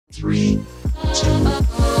3, 2, 1.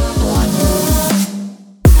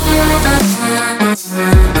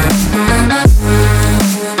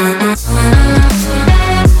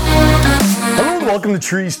 Welcome to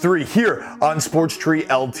Trees 3 here on Sports Tree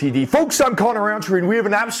LTD. Folks, I'm Connor Roundtree, and we have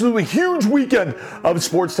an absolutely huge weekend of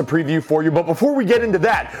sports to preview for you. But before we get into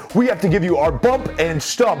that, we have to give you our bump and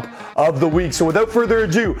stump of the week. So without further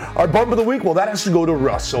ado, our bump of the week, well, that has to go to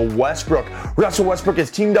Russell Westbrook. Russell Westbrook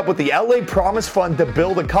has teamed up with the LA Promise Fund to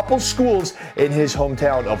build a couple schools in his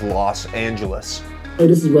hometown of Los Angeles. Hey,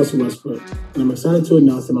 this is Russell Westbrook, and I'm excited to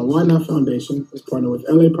announce that my Why Not Foundation has partnered with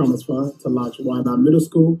LA Promise Fund to launch Why Not Middle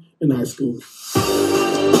School and High School.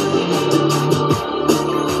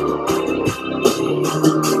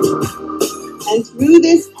 And through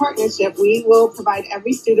this partnership, we will provide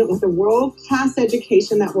every student with a world-class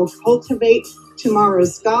education that will cultivate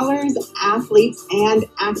tomorrow's scholars, athletes, and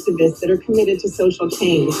activists that are committed to social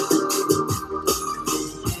change.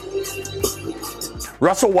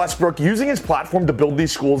 Russell Westbrook using his platform to build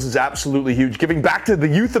these schools is absolutely huge, giving back to the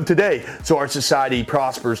youth of today so our society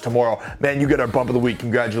prospers tomorrow. Man, you get our bump of the week.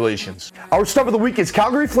 Congratulations. Our stump of the week is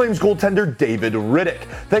Calgary Flames goaltender David Rittich.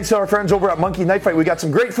 Thanks to our friends over at Monkey Knife Fight, we got some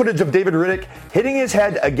great footage of David Rittich hitting his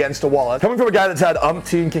head against a wall. Coming from a guy that's had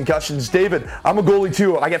umpteen concussions, David, I'm a goalie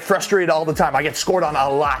too. I get frustrated all the time. I get scored on a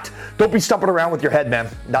lot. Don't be stumping around with your head, man.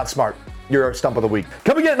 Not smart. Your stump of the week.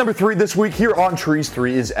 Coming in at number 3 this week here on Trees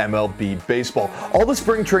 3 is MLB Baseball. All the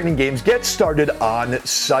spring training games get started on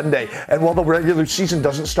Sunday, and while the regular season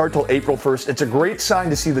doesn't start till April 1st, it's a great sign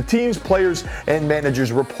to see the teams, players, and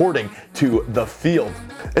managers reporting to the field.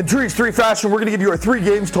 In Trees 3 fashion, we're going to give you our 3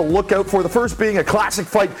 games to look out for. The first being a classic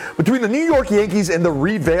fight between the New York Yankees and the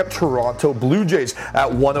revamped Toronto Blue Jays at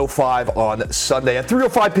 1:05 on Sunday. At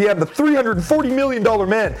 3:05 p.m., the $340 million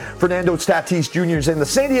man, Fernando Tatis Jr. and the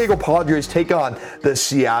San Diego Padres take on the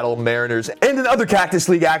Seattle Mariners. And in other Cactus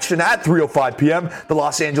League action at 3:05 p.m., the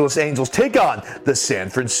Los Angeles Angels take on the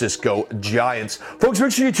San Francisco Giants. Folks,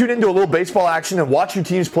 make sure you tune into a little baseball action and watch your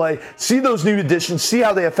teams play, see those new additions, see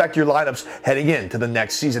how they affect your lineups heading into the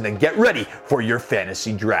next season, and get ready for your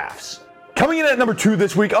fantasy drafts. Coming in at number 2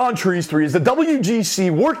 this week on Trees 3 is the WGC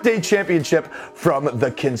Workday Championship from the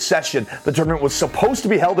Concession. The tournament was supposed to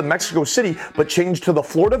be held in Mexico City, but changed to the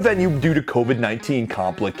Florida venue due to COVID-19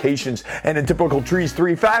 complications. And in typical Trees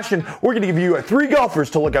 3 fashion, we're going to give you 3 golfers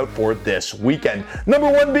to look out for this weekend. Number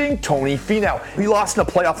 1 being Tony Finau. He lost in a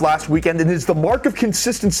playoff last weekend and is the mark of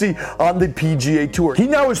consistency on the PGA Tour. He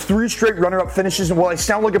now has 3 straight runner-up finishes, and while I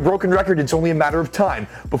sound like a broken record, it's only a matter of time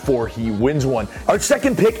before he wins one. Our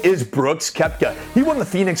second pick is Brooks Koepka. He won the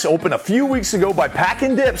Phoenix Open a few weeks ago by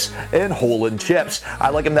packing dips and holing chips. I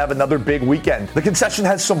like him to have another big weekend. The Concession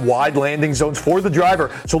has some wide landing zones for the driver,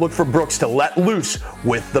 so look for Brooks to let loose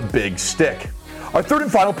with the big stick. Our third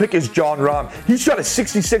and final pick is Jon Rahm. He shot a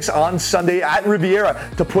 66 on Sunday at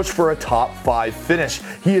Riviera to push for a top 5 finish.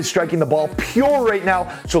 He is striking the ball pure right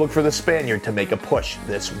now, so look for the Spaniard to make a push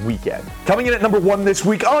this weekend. Coming in at number 1 this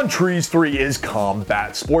week on Trees 3 is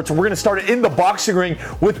Combat Sports, and we're going to start it in the boxing ring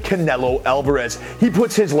with Canelo Alvarez. He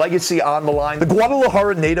puts his legacy on the line. The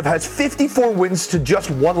Guadalajara native has 54 wins to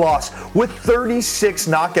just 1 loss with 36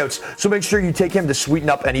 knockouts, so make sure you take him to sweeten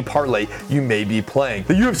up any parlay you may be playing.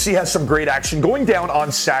 The UFC has some great action going down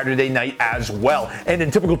on Saturday night as well. And in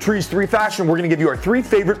typical Trees 3 fashion, we're going to give you our 3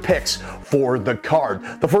 favorite picks for the card.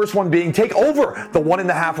 The first one being take over the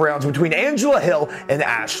 1.5 rounds between Angela Hill and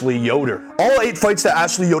Ashley Yoder. All 8 fights that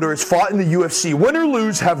Ashley Yoder has fought in the UFC, win or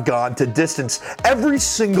lose, have gone to distance. Every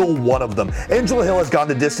single one of them. Angela Hill has gone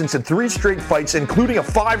to distance in 3 straight fights, including a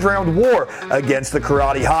 5-round war against the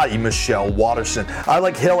karate hottie Michelle Watterson. I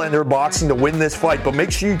like Hill and her boxing to win this fight, but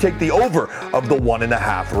make sure you take the over of the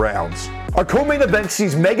 1.5 rounds. Our co-main event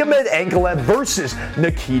sees Magomed Ankalaev versus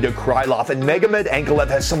Nikita Krylov, and Magomed Ankalaev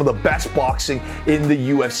has some of the best boxing in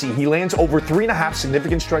the UFC. He lands over 3.5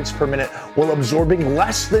 significant strikes per minute while absorbing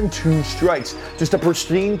less than 2 strikes. Just a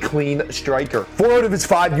pristine, clean striker. 4 out of his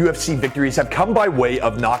 5 UFC victories have come by way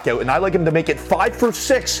of knockout, and I like him to make it 5 for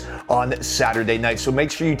 6 on Saturday night. So make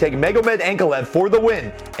sure you take Magomed Ankalaev for the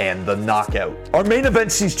win and the knockout. Our main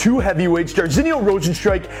event sees 2 heavyweights, Jairzinho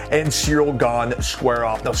Rozenstruik and Cyril Gane, square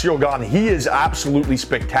off. Now, Cyril Gane, he is absolutely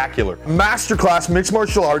spectacular. Masterclass mixed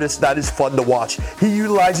martial artist that is fun to watch. He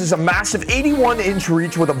utilizes a massive 81-inch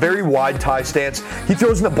reach with a very wide tie stance. He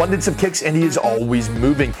throws an abundance of kicks, and he is always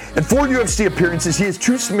moving. In 4 UFC appearances, he has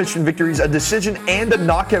 2 submission victories, a decision, and a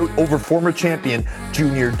knockout over former champion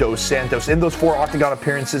Junior Dos Santos. In those 4 octagon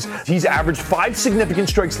appearances, He's averaged 5 significant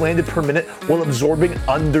strikes landed per minute while absorbing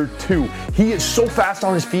under 2. He is so fast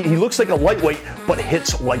on his feet, he looks like a lightweight, but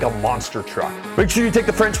hits like a monster truck. Make sure you take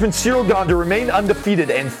the Frenchman Cyril Gane to remain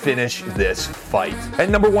undefeated and finish this fight.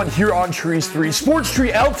 And number 1 here on Trees 3, Sports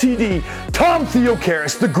Tree LTD, Tom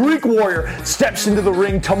Theocaris, the Greek Warrior, steps into the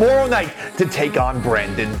ring tomorrow night to take on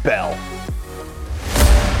Brandon Bell.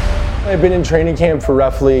 I've been in training camp for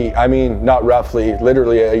literally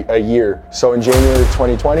a year. So in January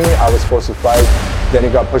 2020, I was supposed to fight. Then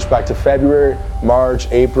it got pushed back to February,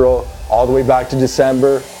 March, April, all the way back to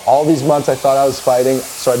December. All these months I thought I was fighting.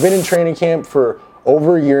 So I've been in training camp for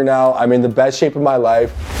over a year now. I'm in the best shape of my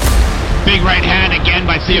life. Big right hand again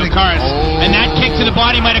by Theocaris. And that kick to the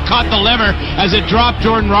body might have caught the liver as it dropped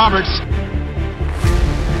Jordan Roberts.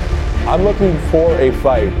 I'm looking for a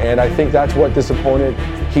fight, and I think that's what this opponent,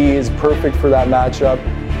 he is perfect for that matchup.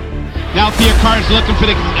 Now Theocaris looking for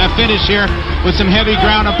the finish here with some heavy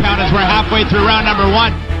ground and pound as we're halfway through round number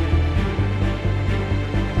 1.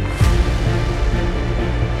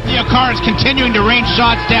 Theocaris continuing to rain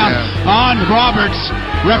shots down on Roberts.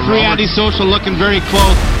 Referee Andy Social looking very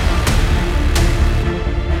close.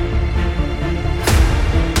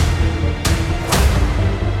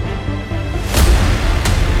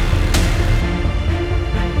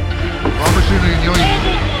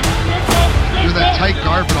 That tight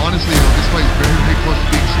guard, but honestly, this fight's very, very close to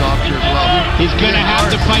being stopped here as well. He's going to have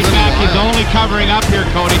to fight back. He's only covering up here,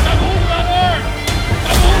 Cody.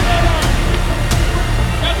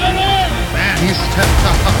 Man, he's stepped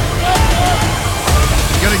up.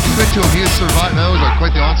 You got to give it to him. He has survived. That was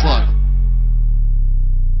quite the onslaught.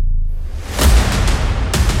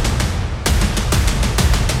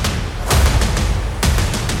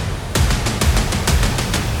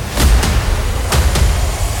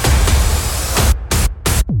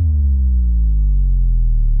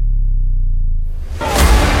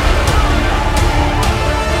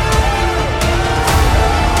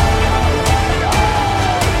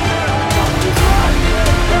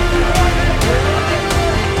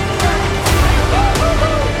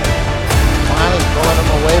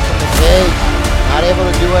 Not able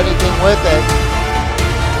to do anything with it.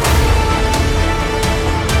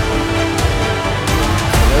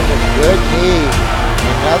 There's a good knee.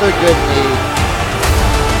 Another good knee.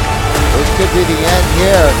 This could be the end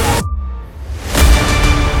here.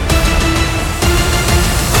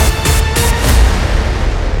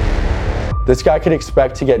 This guy could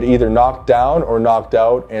expect to get either knocked down or knocked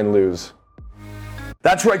out and lose.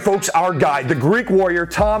 That's right, folks. Our guy, the Greek Warrior,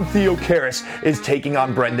 Tom Theocaris, is taking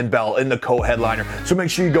on Brandon Bell in the co-headliner. So make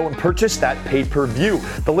sure you go and purchase that pay-per-view.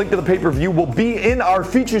 The link to the pay-per-view will be in our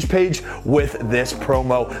features page with this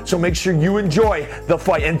promo. So make sure you enjoy the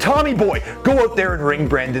fight. And Tommy Boy, go out there and ring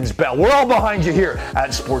Brandon's bell. We're all behind you here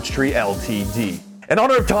at Sports Tree LTD. In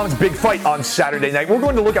honor of Tom's big fight on Saturday night, we're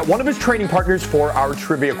going to look at one of his training partners for our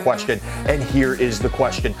trivia question. And here is the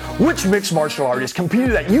question. Which mixed martial artist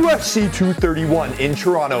competed at UFC 231 in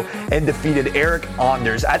Toronto and defeated Eric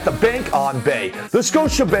Anders at the Bank on Bay, the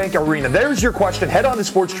Scotiabank Arena? There's your question. Head on to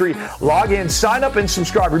Sports Tree, log in, sign up, and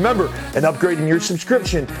subscribe. Remember, an upgrade in your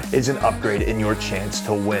subscription is an upgrade in your chance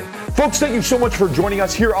to win. Folks, thank you so much for joining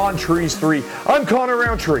us here on Trees 3. I'm Connor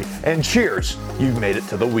Roundtree, and cheers, you've made it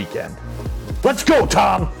to the weekend. Let's go,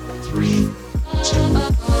 Tom! 3, 2,